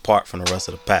themselves apart from the rest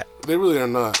of the pack. They really are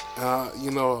not.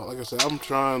 You know, like I said, I'm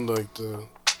trying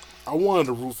I wanted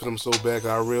to root for them so bad.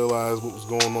 I realized what was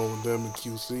going on with them in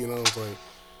QC, and I was like,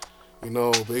 you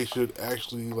know, they should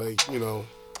actually, like, you know,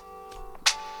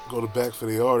 go to back for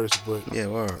the artists, but yeah,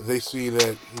 word. They see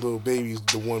that Lil Baby's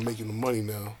the one making the money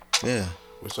now. Yeah.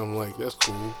 Which I'm like, that's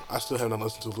cool. I still have not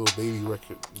listened to a Lil Baby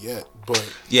record yet, but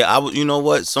yeah, you know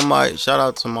what? Somebody, shout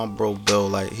out to my bro Bill.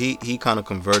 Like, he kind of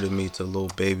converted me to Lil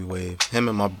Baby wave. Him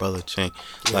and my brother Chink,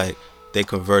 like, they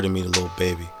converted me to Lil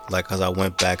Baby. Like, cause I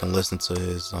went back and listened to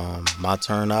his My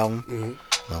Turn album, and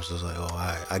I was just like, oh,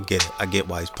 alright, I get it. I get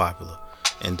why he's popular.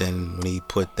 And then when he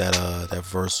put that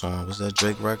verse on, was that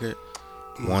Drake record?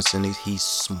 Once in these, he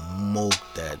smoked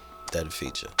that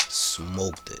feature.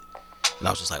 Smoked it. And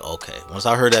I was just like, okay. Once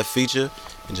I heard that feature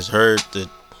and just heard the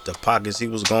pockets he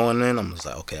was going in, I'm just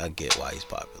like, okay, I get why he's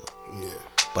popular. Yeah.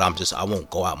 But I won't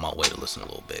go out my way to listen to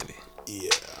Lil Baby. Yeah.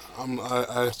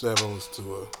 I still haven't listened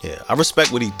to it. Yeah. I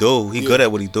respect what he do. He good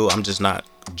at what he do. I'm just not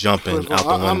jumping out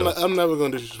the window. I'm never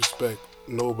going to disrespect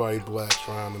nobody black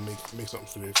trying to make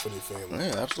something for their family.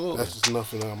 Yeah, absolutely. That's just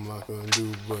nothing I'm not going to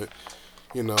do. But,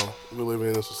 you know, we're living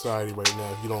in a society right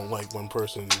now. If you don't like one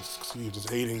person, you're just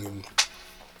hating, and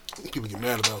people get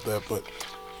mad about that. But,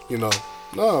 you know,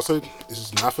 no, so it's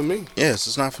just not for me. Yeah, it's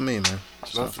just not for me, man.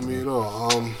 It's not for me at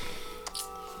all.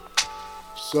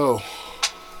 So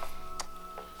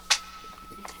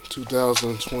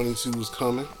 2022 is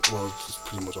coming. Well, it's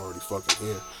pretty much already fucking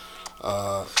here.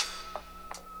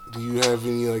 Do you have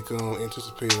any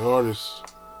anticipated artists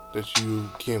that you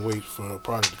can't wait for a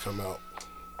project to come out?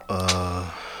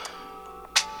 I'm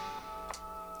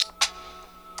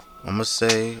gonna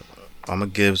say I'm a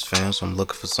Gibbs fan, so I'm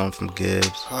looking for something from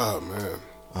Gibbs. Oh man.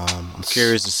 I'm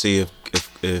curious to see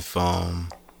if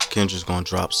Kendrick's gonna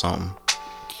drop something.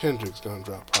 Kendrick's gonna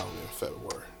drop probably in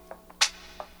February.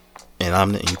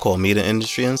 And you call me the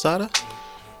industry insider?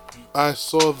 I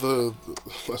saw the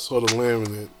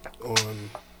laminate on,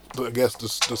 I guess, the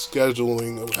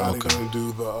scheduling of how they're gonna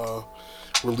do the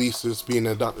releases, being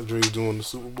that Dr. Dre's doing the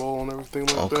Super Bowl and everything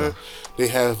like that. They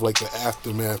have like the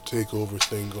aftermath takeover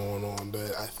thing going on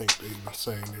that I think they've been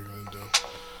saying they're gonna do.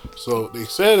 So they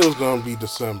said it was gonna be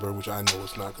December, which I know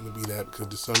it's not gonna be that, because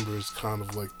December is kind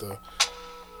of like the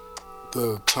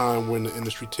time when the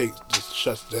industry just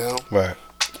shuts down. Right.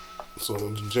 So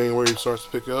when January starts to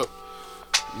pick up,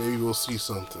 maybe we'll see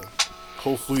something.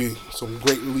 Hopefully some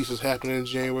great releases happen in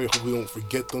January. Hopefully we don't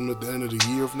forget them at the end of the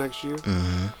year of next year.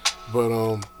 But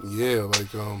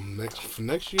for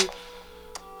next year,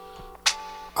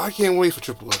 I I can't wait for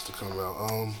Triple S to come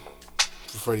out.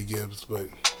 For Freddie Gibbs, but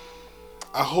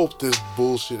I hope this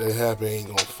bullshit that happened ain't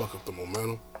gonna fuck up the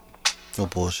momentum. No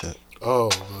bullshit. Oh,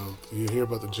 you hear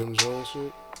about the Jim Jones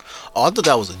shit? Oh, I thought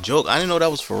that was a joke. I didn't know that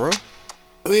was for real.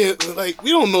 Yeah, like,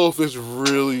 we don't know if it's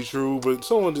really true, but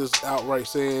someone just outright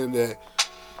saying that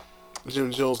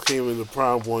Jim Jones came into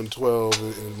Prime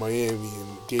 112 in Miami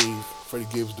and gave Freddie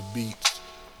Gibbs the beats.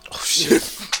 Oh, shit.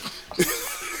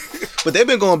 But they've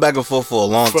been going back and forth for a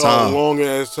long time. For a long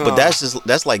ass time. But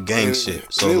that's like gang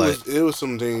shit. So it was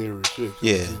some dangerous shit.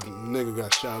 Yeah. The nigga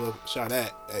got shot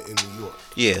at in New York.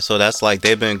 Yeah, so that's like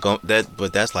they've been going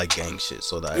but that's like gang shit.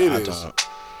 So that It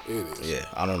is. Yeah,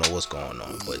 I don't know what's going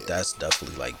on, but that's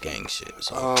definitely like gang shit.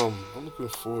 So I'm looking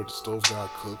forward to Stove God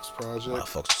Cook's project. I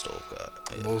fucks with Stove God.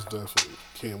 Yeah. Most definitely.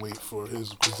 Can't wait for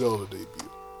his Griselda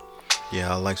debut.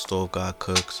 Yeah, I like Stove God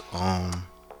Cooks. I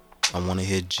want to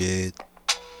hear Jid.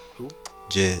 Who?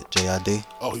 Jid, J-I-D.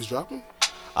 Oh, he's dropping?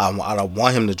 I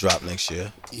want him to drop next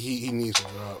year. He needs to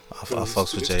drop. I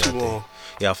fucks with J.I.D.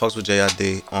 Yeah, I fucks with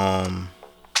J.I.D.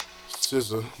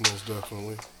 SZA, most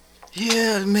definitely.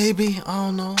 Yeah, maybe. I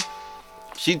don't know.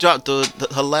 She dropped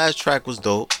her last track was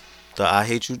dope. The I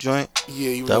Hate You joint.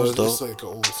 Yeah, that was dope. It's like an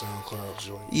old SoundCloud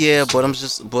joint. Yeah,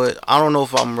 but I don't know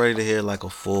if I'm ready to hear like a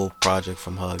full project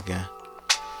from her again.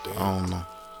 Damn. I don't know.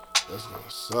 That's gonna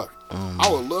suck. I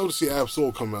would love to see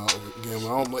Ab-Soul come out again. But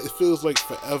I don't like. It feels like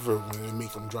forever when they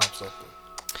make him drop something.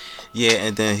 Yeah,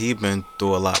 and then he been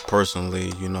through a lot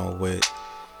personally, with,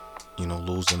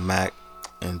 losing Mac,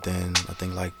 and then I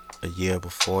think like a year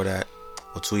before that,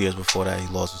 or 2 years before that, he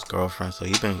lost his girlfriend. So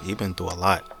he been through a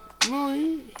lot. No,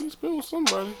 he's been with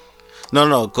somebody.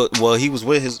 No. Well, he was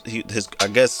with his I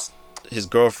guess his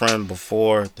girlfriend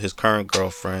before his current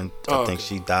girlfriend. I think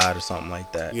she died or something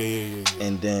like that. Yeah.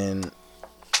 And then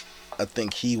I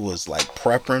think he was like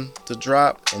prepping to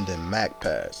drop, and then Mac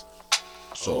passed.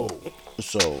 So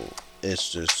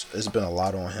it's been a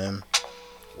lot on him.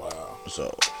 Wow.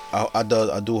 So I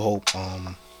do hope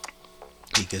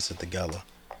he gets it together.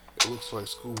 It looks like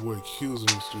Schoolboy Q's in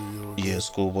the studio again. Yeah,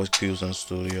 Schoolboy Q's in the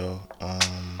studio.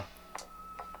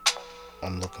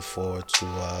 I'm looking forward to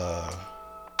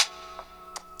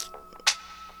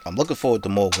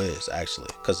more Wiz, actually,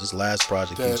 because his last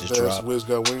project he just dropped. Wiz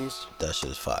Got Wings. That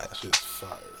shit is fire.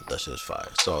 That shit is fire.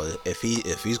 So if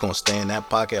he's gonna stay in that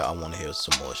pocket, I want to hear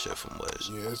some more shit from Wiz.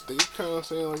 Yeah, they kind of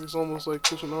saying like it's almost like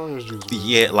Cushion Orange Juice.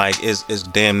 Yeah, like it's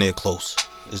damn near close.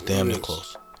 It's damn near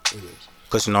close. It is.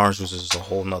 Cushion Orange Juice is a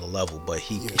whole nother level, but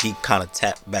he kind of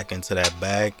tapped back into that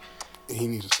bag. He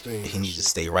needs to stay. He needs to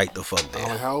stay right the fuck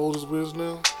there. How old is Wiz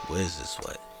now? Wiz is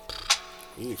what?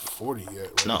 He ain't 40 yet,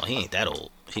 right? No, he ain't that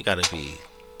old. He gotta be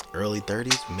early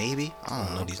 30s, maybe. I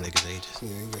don't know these niggas' ages.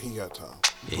 Yeah, he got time.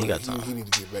 Yeah, he got time. He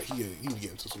need to get back. He need to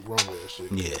get into some grown ass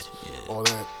shit. Yeah. All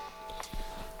that,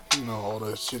 all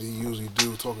that shit he usually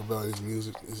do, talk about his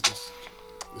music. It's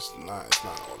not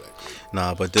all that great.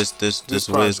 Nah, but this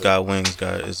Wiz Got Wings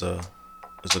is a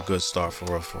good start for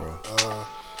real.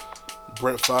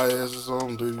 Brent Faiyaz's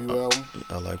debut album.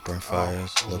 I like Brent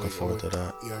Faiyaz. Looking forward to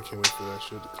that. Yeah, I can't wait for that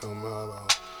shit to come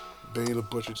out. Benny the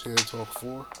Butcher 10 Talk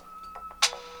 4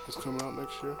 is coming out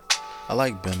next year. I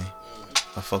like Benny.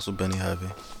 I fucks with Benny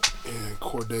heavy. And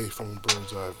Corday from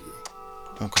Bird's Eye View.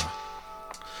 Okay.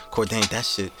 Corday, that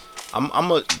shit.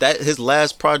 His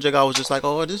last project, I was just like,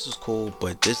 oh, this is cool.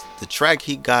 But the track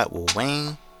he got with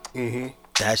Wayne,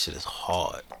 that shit is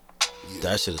hard. Yeah.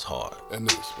 That shit is hard. That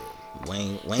nigga's spin.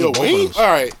 Wayne. Wayne. All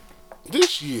right,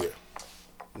 this year,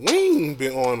 Wayne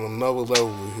been on another level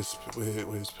with his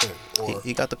pen. Or,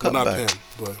 he got the cut not back. Pen,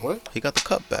 but what? He got the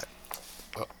cut back.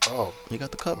 He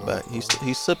got the cut back.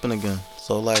 He's sipping again.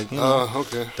 So like,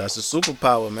 okay. That's a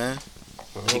superpower, man.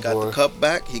 He got the cut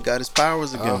back. He got his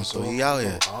powers again. So he out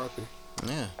here.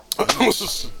 Yeah.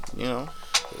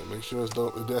 Make sure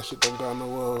that shit don't got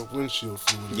no windshield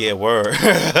fluid. Yeah, word.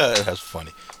 That's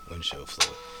funny. Windshield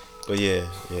fluid. But yeah.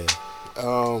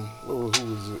 Who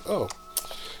was it? Oh,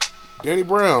 Danny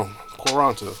Brown,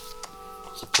 Quaranta.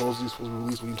 Supposedly supposed to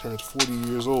release when he turns 40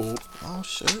 years old. Oh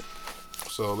shit.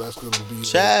 So that's gonna be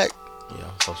check. Yeah,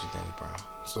 I'm supposed to Danny Brown.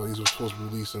 So he's supposed to be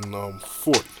releasing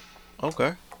 40.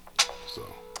 Okay. So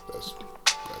that's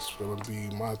gonna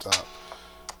be my top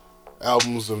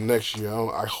albums of next year.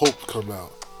 I hope come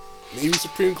out. Maybe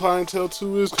Supreme Clientele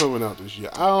 2 is coming out this year.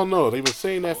 I don't know. They've been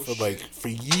saying that for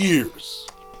years.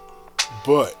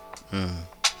 But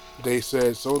they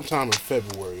said sometime in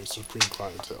February Supreme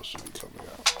Clientele should be coming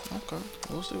out. Okay.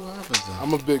 We'll see what happens then.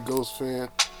 I'm a big Ghost fan.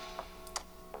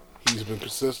 He's been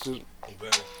consistent.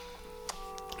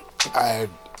 I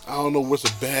don't know what's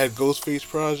a bad Ghostface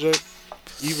project.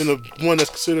 Even the one that's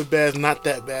considered bad is not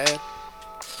that bad.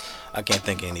 I can't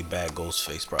think of any bad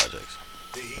Ghostface projects.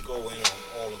 Did he go in on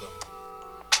all of them?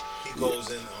 He goes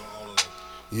in on all of them.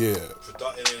 Yeah.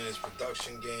 In his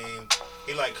production game,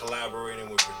 he like collaborating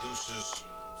with producers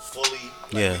fully.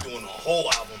 Like Yeah. we're doing a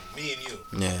whole album, me and you.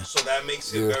 Yeah. So that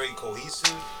makes it very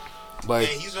cohesive. Like,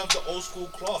 and he's of the old school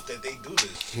cloth that they do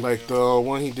this. Like the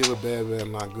one he did with Bad Bad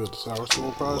Not Good, the Sour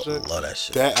Soul project. Love that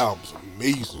shit. That album's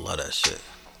amazing. Love that shit.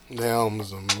 That album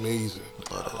is amazing.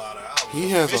 A lot of albums. He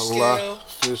has a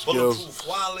lot. Fish Scales,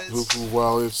 Bulletproof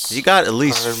Wallets. He got at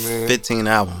least Iron Man, 15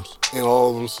 albums. and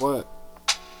all of them slap.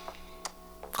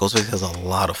 Ghostface has a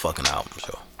lot of fucking albums,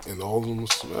 yo. And all of them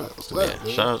slap.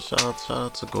 Yeah. Shout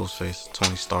out to Ghostface,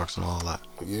 Tony Starks, and all that.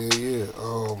 Yeah.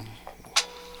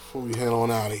 Before we head on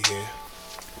out of here,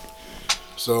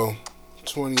 so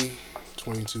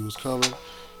 2022 is coming.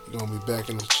 You're gonna be back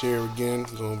in the chair again.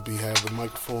 You're gonna have the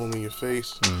microphone in your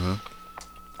face. Mm-hmm.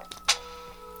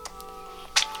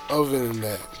 Other than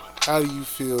that, how do you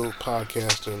feel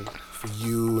podcasting for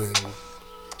you? And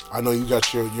I know you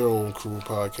got your own crew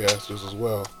podcasters as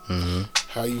well. Mm-hmm.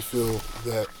 How you feel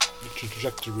that the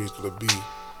trajectory is gonna be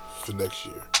for next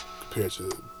year compared to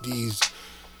these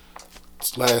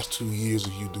last 2 years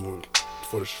of you doing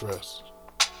For the Stress?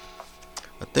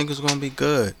 I think it's gonna be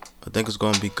good.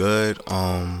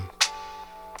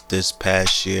 This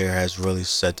past year has really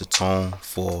set the tone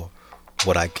for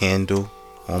what I can do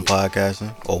on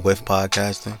podcasting or with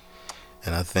podcasting,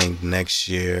 and I think next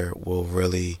year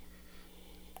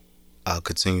I'll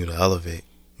continue to elevate.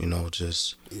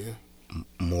 Just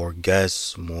more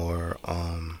guests, more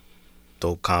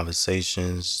dope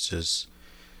conversations. Just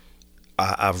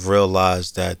I've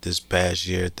realized that this past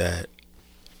year that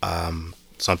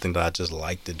something that I just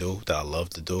like to do, that I love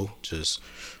to do, just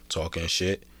talking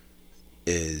shit,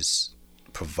 is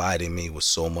providing me with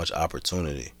so much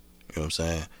opportunity. You know what I'm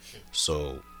saying?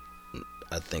 So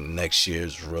I think next year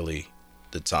is really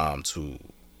the time to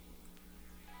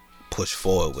push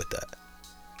forward with that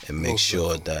and make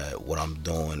sure that what I'm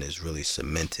doing is really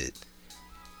cemented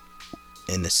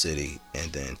in the city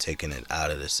and then taking it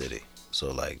out of the city.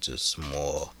 So like just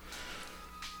more,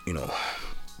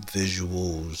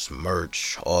 visuals,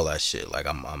 merch, all that shit. Like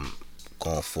I'm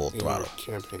going full throttle.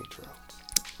 Campaign trail.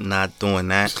 Not doing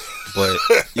that, but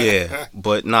yeah,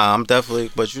 but nah, I'm definitely.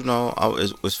 But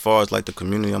as far as like the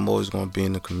community, I'm always gonna be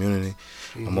in the community.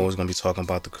 Mm-hmm. I'm always gonna be talking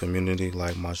about the community.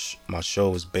 Like my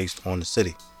show is based on the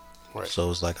city, right?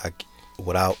 So it's like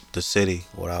without the city,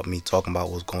 without me talking about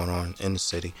what's going on in the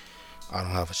city, I don't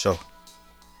have a show.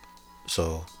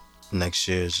 So next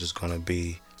year is just gonna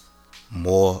be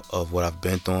more of what I've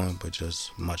been doing, but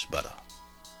just much better.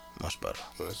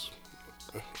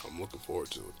 I'm looking forward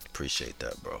to it. Appreciate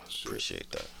that, bro. Appreciate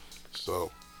that.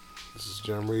 So, this is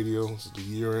Gem Radio. This is the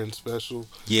year-end special.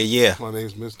 Yeah. My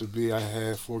name's Mr. B. I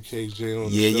had 4KJ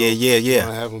on the show. Yeah.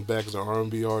 I have him back as an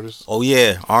R&B artist. Oh,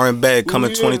 yeah. R&B coming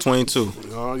 2022.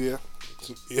 Oh, yeah.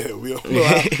 Yeah, we're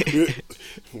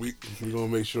gonna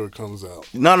make sure it comes out.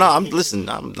 No, I'm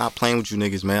not playing with you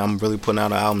niggas, man. I'm really putting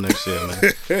out an album next year,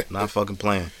 man. Not fucking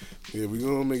playing. Yeah, we're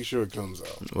gonna make sure it comes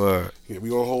out. Word. Yeah, we're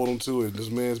gonna hold him to it. This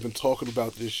man's been talking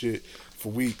about this shit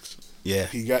for weeks. Yeah.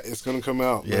 It's gonna come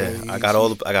out. Yeah. Man. I got all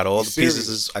the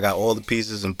pieces. I got all the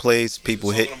pieces in place.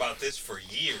 People talking about this for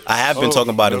years. I have been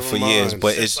talking about it for years,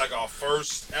 but it's like our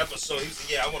first episode. He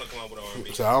said, "Yeah, I want to come out with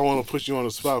R&B." So I don't want to put you on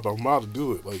the spot, but I'm about to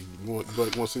do it. Like, you want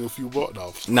to sing a few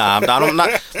bars? No. Nah, I don't.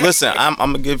 Not listen. I'm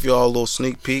gonna give you all a little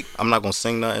sneak peek. I'm not gonna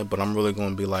sing nothing, but I'm really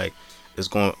gonna be like,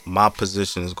 my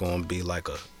position is gonna be like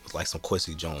some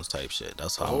Quincy Jones type shit.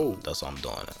 That's how I'm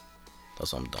doing it.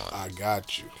 That's what I'm doing. I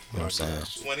got you. You know what I'm saying?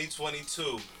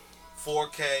 2022,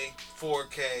 4K.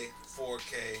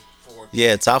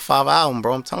 Yeah, top 5 album,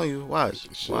 bro. I'm telling you, watch.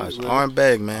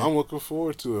 R&B, man. I'm looking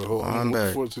forward to it. I'm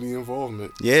looking forward to the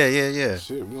involvement. Yeah.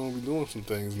 Shit, we're gonna be doing some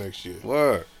things next year.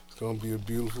 Word. It's gonna be a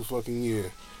beautiful fucking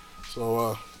year.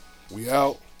 So we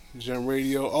out. Gem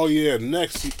Radio. Oh yeah,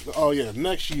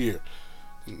 next year.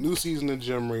 New season of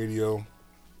Gem Radio.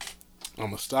 I'm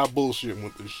gonna stop bullshitting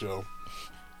with this show.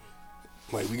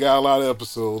 Like, we got a lot of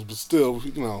episodes, but still,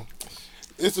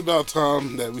 it's about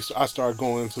time that I start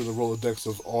going into the Rolodex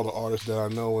of all the artists that I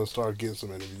know and start getting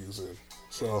some interviews in.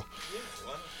 So,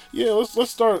 yeah, let's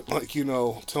start,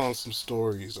 telling some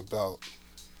stories about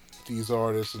these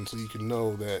artists, and so you can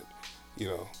know that,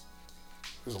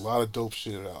 there's a lot of dope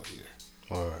shit out here,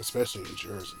 especially in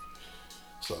Jersey.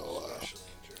 So,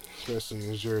 especially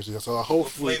in Jersey. So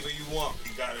hopefully, what flavor you want,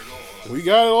 you got it all. We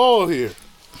got it all here.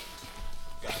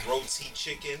 Got roti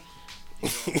chicken,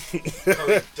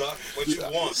 curry duck. What you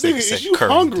want? Nigga, is you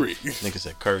hungry? Nigga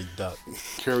said curry duck.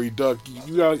 Curry duck.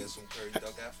 You got get some curry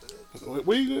duck after this.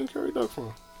 Where you getting curry duck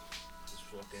from? Just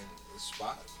fucking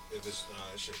spot. If it's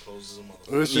this shit closes a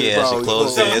motherfucker. This shit Yeah, probably it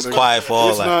closed. closed, It's man. quiet for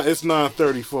all that. It's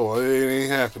 9:34. It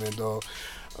ain't happening, dog.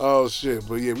 Oh shit!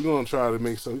 But yeah, we're gonna try to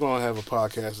make some. We're gonna have a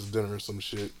podcast as dinner or some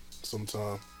shit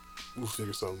sometime. We'll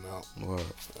figure something out. Word.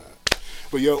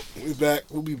 But yo, we back.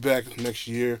 We'll be back next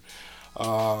year.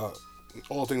 All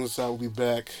things aside, we'll be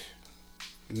back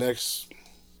next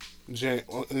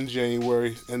in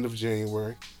January, end of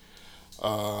January.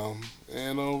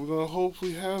 And we're gonna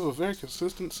hopefully have a very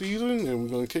consistent season, and we're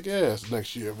gonna kick ass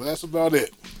next year. But that's about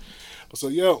it. So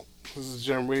yo, this is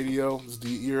Gem Radio. This is the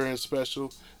year-end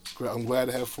special. I'm glad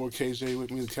to have 4KJ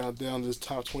with me to count down this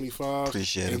top 25.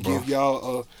 Appreciate and it, bro. give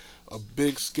y'all a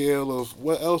big scale of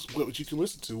what you can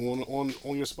listen to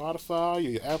on your Spotify,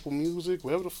 your Apple Music,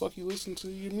 wherever the fuck you listen to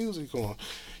your music on.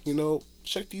 You know,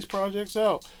 check these projects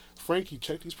out. Frankie,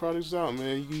 check these projects out,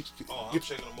 man. I'm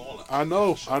checking them all out. I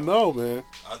know, man.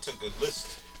 I took a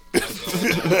list. I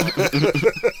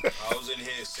was in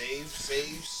here, save.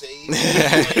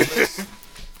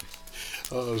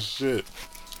 Oh shit.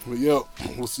 But yo,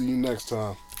 we'll see you next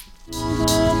time.